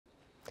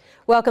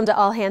Welcome to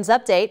All Hands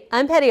Update.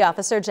 I'm Petty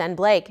Officer Jen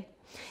Blake.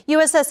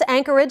 USS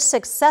Anchorage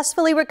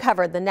successfully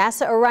recovered the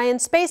NASA Orion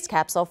space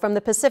capsule from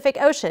the Pacific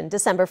Ocean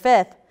December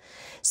 5th.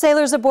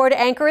 Sailors aboard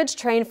Anchorage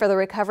trained for the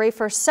recovery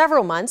for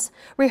several months,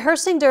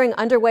 rehearsing during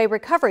underway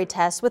recovery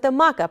tests with a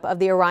mock-up of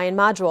the Orion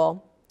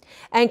module.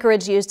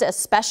 Anchorage used a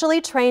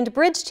specially trained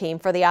bridge team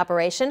for the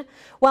operation,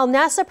 while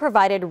NASA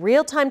provided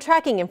real-time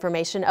tracking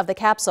information of the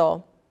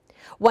capsule.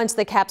 Once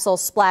the capsule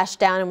splashed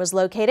down and was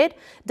located,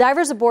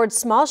 divers aboard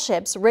small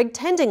ships rigged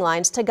tending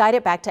lines to guide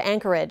it back to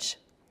Anchorage.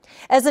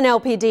 As an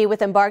LPD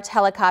with embarked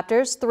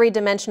helicopters,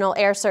 three-dimensional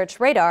air search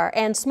radar,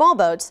 and small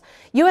boats,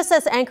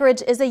 USS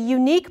Anchorage is a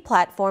unique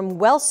platform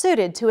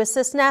well-suited to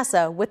assist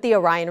NASA with the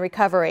Orion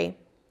recovery.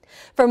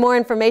 For more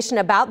information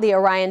about the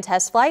Orion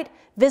test flight,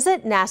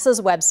 visit NASA's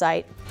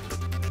website.